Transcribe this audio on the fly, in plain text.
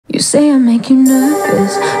say I make you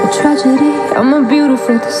nervous, a tragedy, I'm a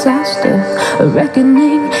beautiful disaster, a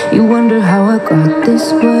reckoning, you wonder how I got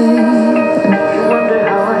this way.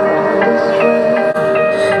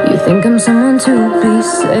 You think I'm someone to be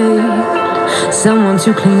saved, someone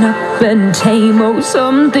to clean up and tame. Oh,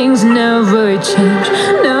 some things never change,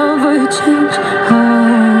 never change. Oh.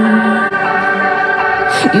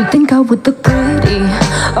 You think I would look pretty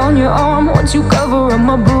on your arm once you cover up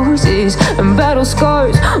my bruises and battle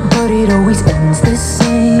scars, but it always ends the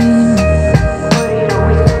same.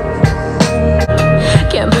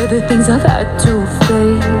 Can't bear the things I've had to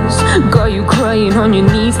face, got you crying on your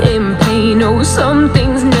knees in pain. Oh, some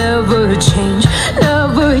things never change,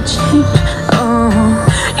 never change. Oh,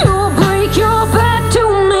 you'll break your back to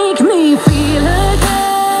make me feel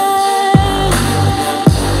again,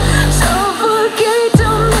 suffocate to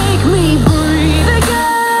make me breathe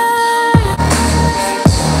again,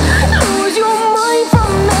 lose your mind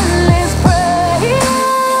from endless pain.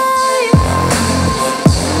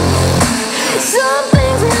 Some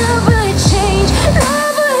things never change,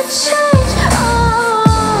 never change. Oh,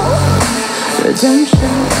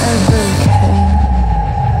 redemption never came.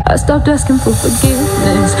 I stopped asking for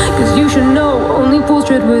forgiveness, cause you should know only fools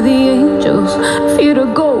tread where the angels fear to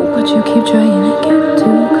go, but you keep trying to get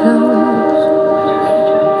too close.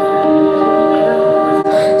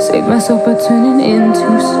 Save myself by turning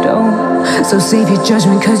into stone, so save your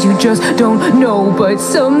judgment cause you just don't know. But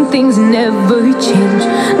some things never change,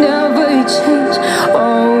 never change.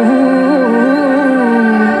 Oh,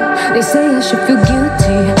 they say I should feel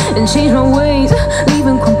guilty and change my ways,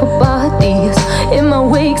 leaving crumpled bodies in my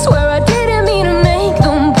wake. Swear I didn't mean to make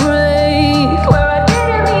them break, swear I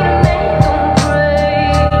didn't mean to make them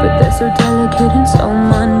break. But they're so delicate and so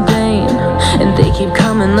mundane, and they keep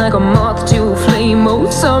coming like a moth to a flame. Oh,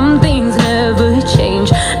 some things never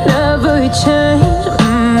change, never change.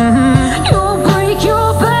 You'll break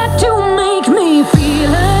your back to make me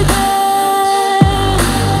feel again,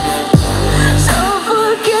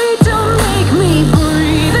 suffocate to make me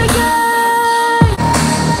breathe again,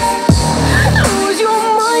 lose your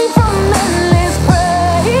mind from endless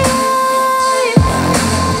pain.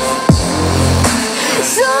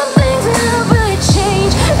 Some things never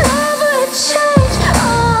change, never change.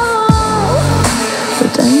 Oh,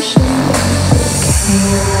 redemption never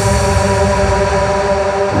came.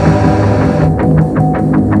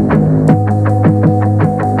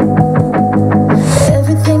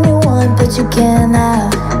 Everything you want but you can't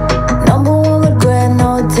have, number one regret, no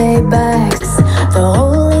takebacks. The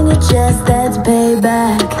hole in your chest, that's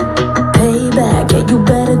payback, payback. Yeah, you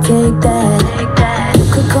better take that. You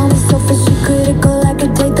could call me selfish and critical, I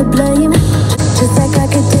could take the blame, just like I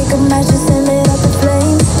could take a match and send it up in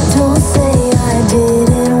flames. Don't say I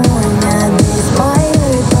didn't warn ya, this might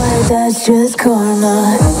hurt, but that's just karma.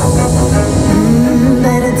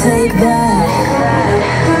 Better take that.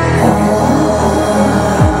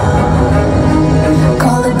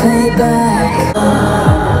 Call it payback,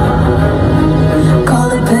 call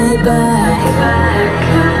it payback.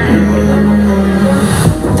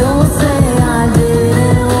 Don't say I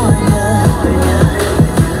didn't warn ya.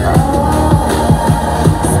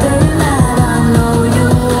 Stay mad, I know you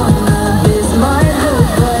wanna. This might hurt,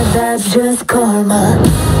 but that's just karma.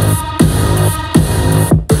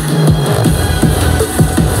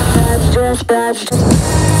 That's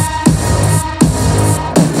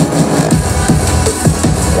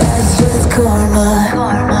just karma.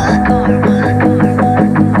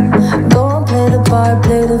 Go and play the part,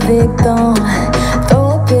 play the victim. Throw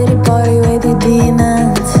a pity party with your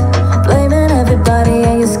demons, blaming everybody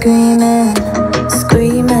and you're screaming,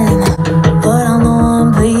 screaming, but I'm the one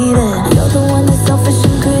bleeding. You're the one that's selfish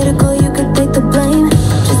and critical, you could take the blame,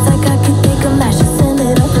 just like I could take a match and send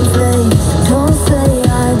it up in flames. Don't say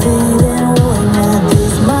I didn't warn ya,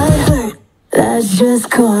 this might hurt, that's just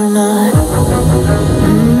karma.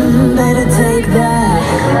 Better take that.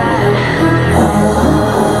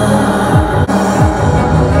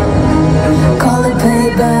 Call it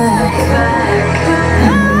payback.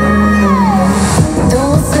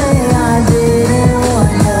 Don't say I didn't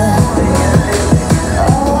warn ya.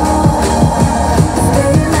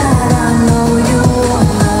 Stay mad, I know you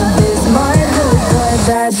wanna. This might hurt, but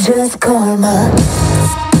that's just karma.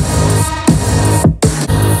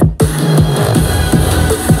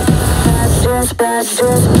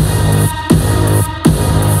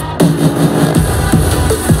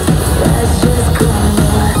 That's just karma.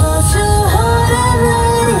 Fall too hard and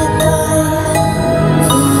let it die.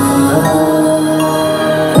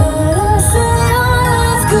 But I say our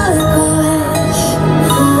last goodbyes.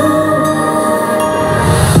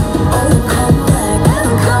 Oh, come back,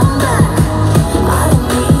 I don't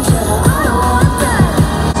need ya.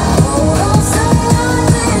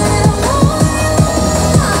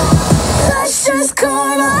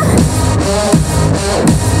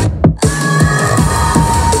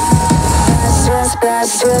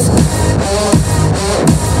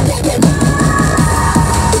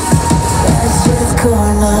 That's just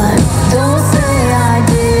karma. Don't